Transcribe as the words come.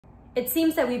It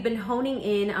seems that we've been honing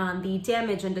in on the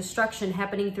damage and destruction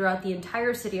happening throughout the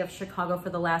entire city of Chicago for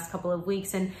the last couple of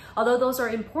weeks. And although those are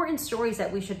important stories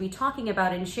that we should be talking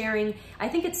about and sharing, I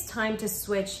think it's time to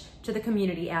switch to the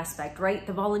community aspect, right?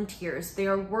 The volunteers, they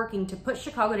are working to put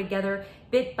Chicago together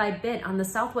bit by bit. On the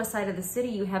southwest side of the city,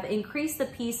 you have Increase the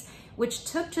Peace, which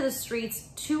took to the streets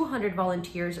 200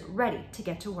 volunteers ready to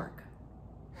get to work.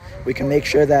 We can make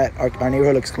sure that our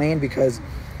neighborhood looks clean, because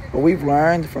what we've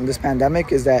learned from this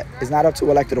pandemic is that it's not up to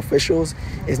elected officials,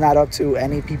 it's not up to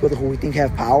any people who we think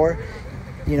have power.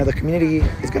 You know, the community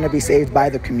is going to be saved by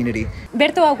the community.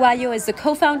 Berto Aguayo is the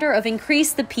co-founder of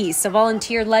Increase the Peace, a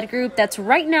volunteer-led group that's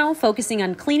right now focusing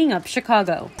on cleaning up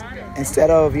Chicago. Instead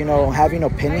of, having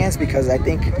opinions, because I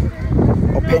think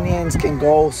opinions can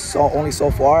go only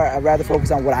so far, I'd rather focus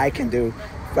on what I can do.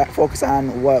 Focus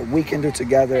on what we can do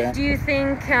together. Do you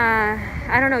think,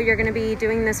 you're going to be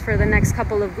doing this for the next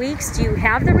couple of weeks? Do you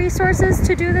have the resources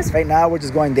to do this? Right now, we're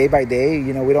just going day by day.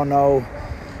 We don't know.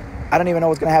 I don't even know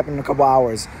what's going to happen in a couple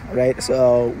hours, right?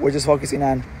 So we're just focusing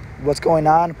on what's going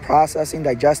on, processing,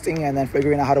 digesting, and then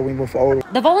figuring out how do we move forward.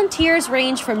 The volunteers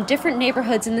range from different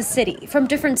neighborhoods in the city, from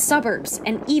different suburbs,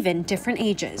 and even different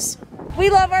ages. We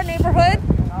love our neighborhood.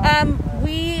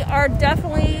 We are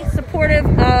definitely supportive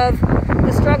of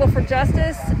the struggle for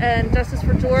justice and justice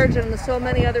for George and so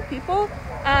many other people.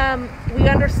 We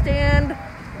understand,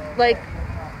 the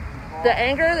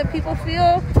anger that people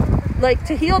feel.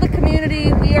 To heal the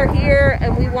community, we are here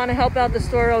and we want to help out the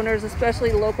store owners,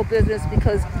 especially the local business,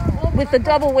 because with the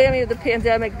double whammy of the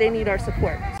pandemic, they need our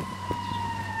support.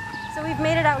 So we've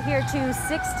made it out here to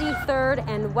 63rd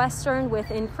and Western with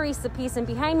Increase the Peace, and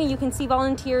behind me you can see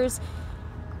volunteers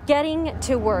getting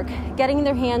to work, getting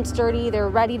their hands dirty. They're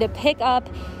ready to pick up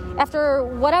after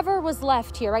whatever was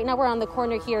left here. Right now we're on the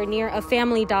corner here near a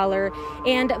Family Dollar,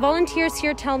 and volunteers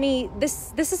here tell me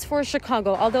this is for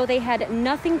Chicago. Although they had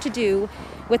nothing to do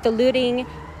with the looting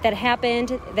that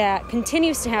happened, that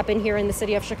continues to happen here in the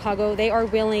city of Chicago, they are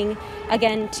willing,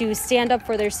 again, to stand up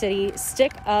for their city,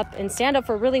 stick up, and stand up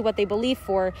for really what they believe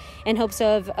for, in hopes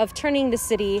of turning the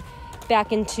city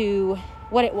back into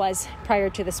what it was prior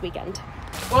to this weekend.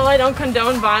 Well, I don't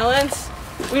condone violence.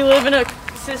 We live in a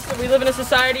system, we live in a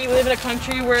society, we live in a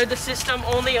country where the system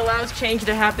only allows change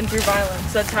to happen through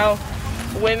violence. That's how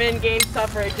women gained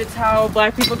suffrage. It's how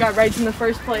Black people got rights in the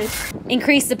first place.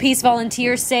 Increase the Peace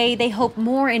volunteers say they hope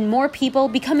more and more people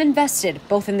become invested,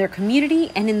 both in their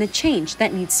community and in the change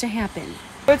that needs to happen.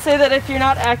 I would say that if you're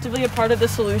not actively a part of the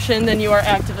solution, then you are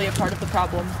actively a part of the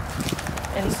problem.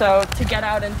 And so to get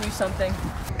out and do something.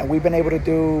 And we've been able to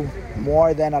do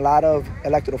more than a lot of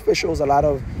elected officials, a lot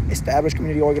of established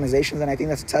community organizations, and I think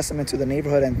that's a testament to the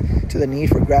neighborhood and to the need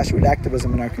for grassroots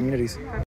activism in our communities.